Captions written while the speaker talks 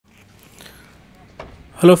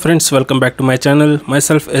Hello friends, welcome back to my channel.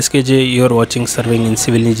 Myself SKJ, you are watching Surveying in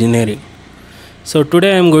Civil Engineering. So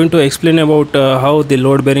today I am going to explain about how the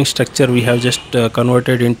load bearing structure we have just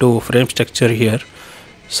converted into frame structure here.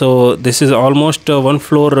 So this is almost one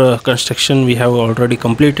floor construction we have already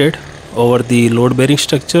completed over the load bearing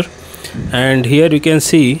structure, and here you can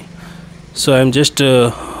see. So I am just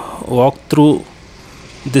walk through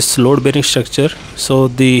this load bearing structure. So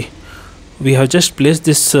we have just placed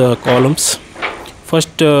this columns.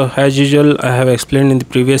 First, as usual, I have explained in the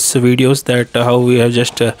previous videos that how we have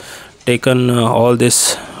just taken all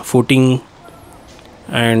this footing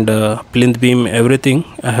and plinth beam, everything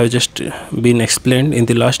I have just been explained in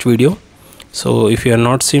the last video. So if you are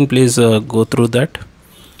not seen, please go through that.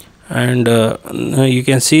 And you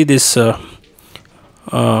can see this we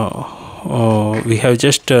have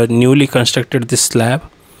just newly constructed this slab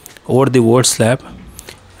over the wood slab,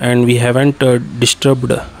 and we haven't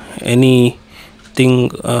disturbed any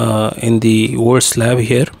thing in the wood slab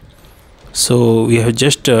here. So we have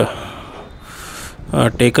just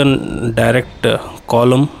taken direct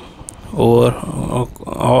column over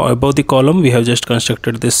above the column. We have just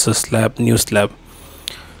constructed this slab, new slab.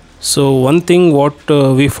 So one thing what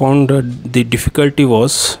we found the difficulty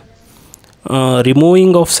was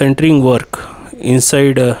removing of centering work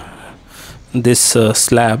inside this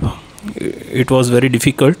slab. It was very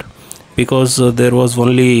difficult because there was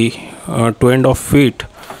only 2.5 feet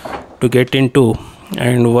to get into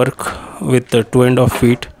and work with 2.5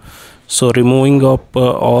 feet. So removing up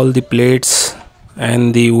all the plates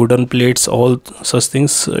and the wooden plates, all such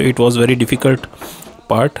things, it was very difficult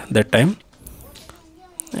part that time,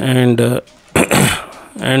 and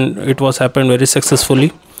and it was happened very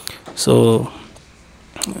successfully. So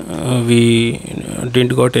we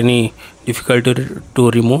didn't got any difficulty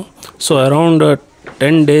to remove. So around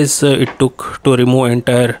 10 days it took to remove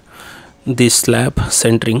entire the slab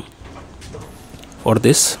centering for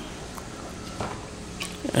this.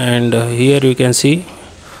 And here you can see.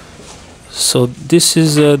 So this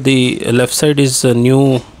is the left side is a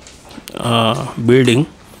new building.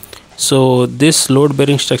 So this load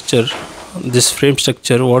bearing structure, this frame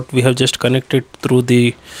structure, what we have just connected through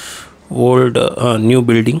the old new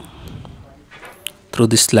building through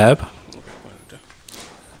the slab.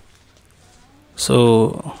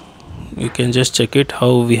 So you can just check it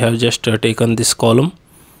how we have just taken this column.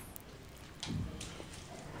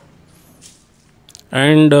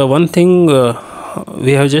 And one thing,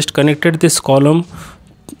 we have just connected this column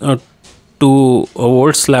to a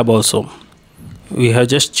old slab also. We have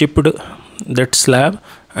just chipped that slab,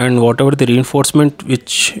 and whatever the reinforcement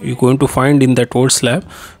which you're going to find in that old slab,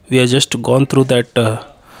 we have just gone through that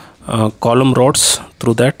column rods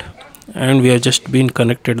through that, and we have just been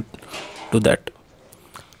connected to that.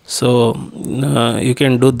 So you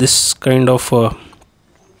can do this kind of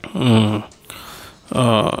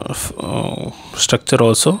structure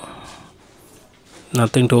also,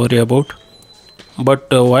 nothing to worry about.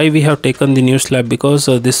 But why we have taken the new slab? Because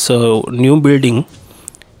this new building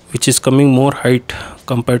which is coming more height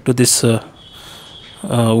compared to this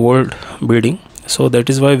old building, so that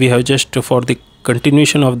is why we have just, for the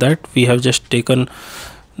continuation of that, we have just taken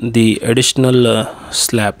the additional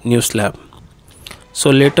slab, new slab. So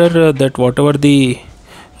later that whatever the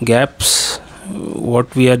gaps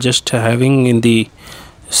what we are just having in the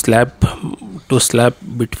slab to slab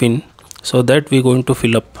between, so that we are going to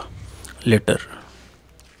fill up later.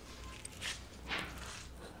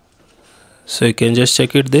 So you can just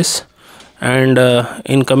check it this, and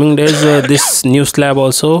in coming days this new slab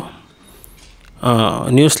also,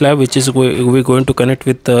 new slab which is we going to connect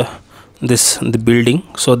with the building.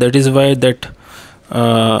 So that is why that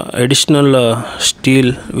additional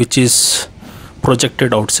steel which is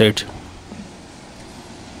projected outside.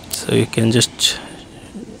 So you can just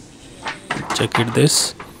check it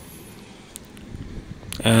this,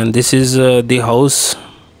 and this is the house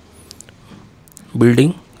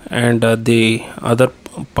building, and the other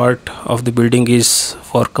part of the building is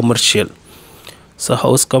for commercial. So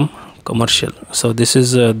house come commercial. So this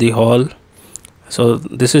is the hall. So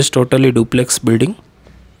this is totally duplex building.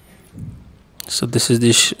 So this is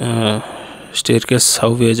the staircase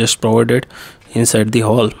how we are just provided inside the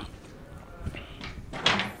hall.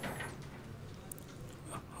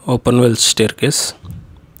 Open well staircase,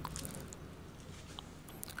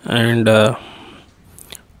 and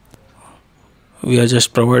we are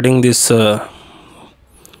just providing this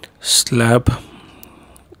slab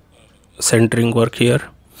centering work here.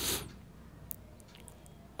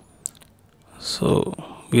 So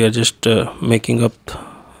we are just making up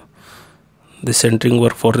the centering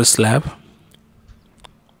work for the slab.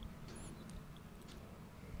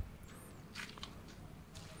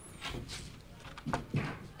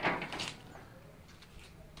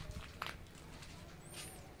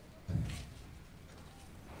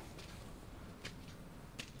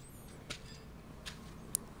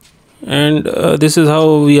 And this is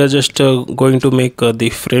how we are just going to make the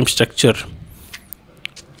frame structure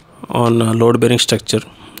on load bearing structure.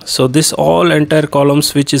 So this all entire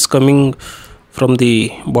columns which is coming from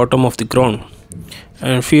the bottom of the ground,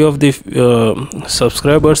 and few of the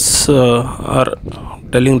subscribers are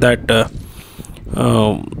telling that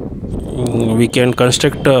we can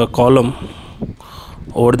construct a column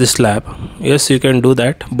over the slab. Yes, you can do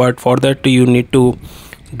that, but for that you need to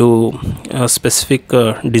do a specific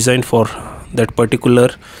design for that particular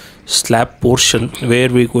slab portion where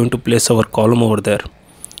we're going to place our column over there.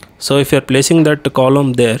 So if you're placing that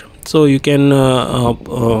column there, so you can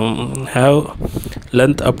have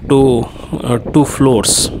length up to 2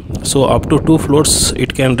 floors. So up to 2 floors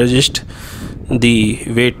it can resist the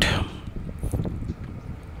weight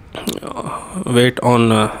on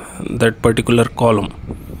that particular column.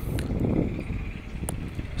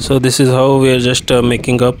 So this is how we are just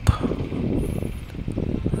making up.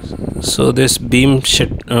 So this beam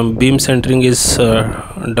centering is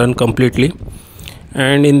done completely,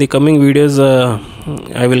 and in the coming videos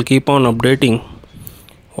I will keep on updating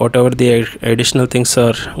whatever the additional things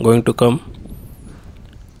are going to come.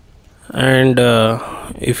 And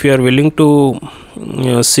if you are willing to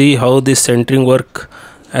see how this centering work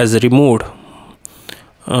has removed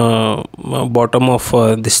bottom of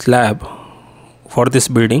the slab for this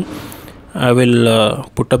building, I will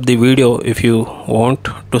put up the video if you want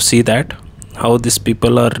to see that, how these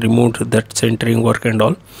people are removed that centering work and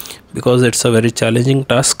all, because it's a very challenging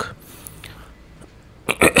task.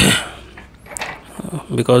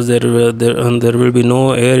 Because there will be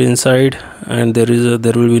no air inside, and there will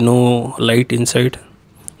be no light inside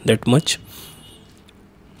that much.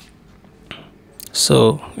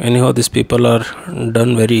 So anyhow, these people are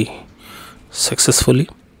done very successfully.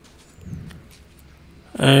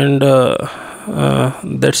 And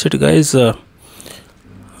that's it, guys,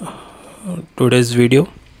 today's video.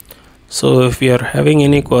 So if you are having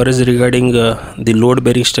any queries regarding the load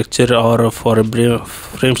bearing structure, or for a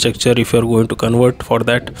frame structure if you are going to convert for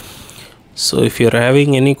that, so if you are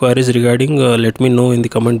having any queries regarding, let me know in the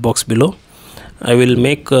comment box below. I will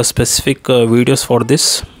make specific videos for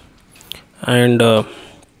this. And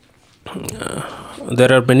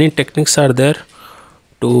there are many techniques are there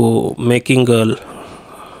to making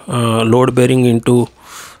load bearing into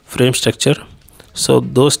frame structure. So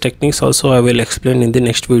those techniques also I will explain in the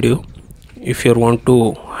next video if you want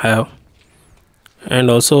to have. And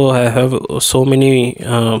also I have so many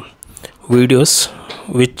videos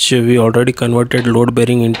which we already converted load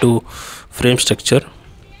bearing into frame structure.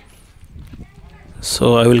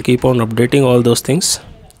 So I will keep on updating all those things.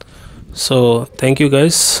 So thank you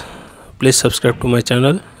guys, please subscribe to my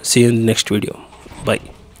channel. See you in the next video. Bye.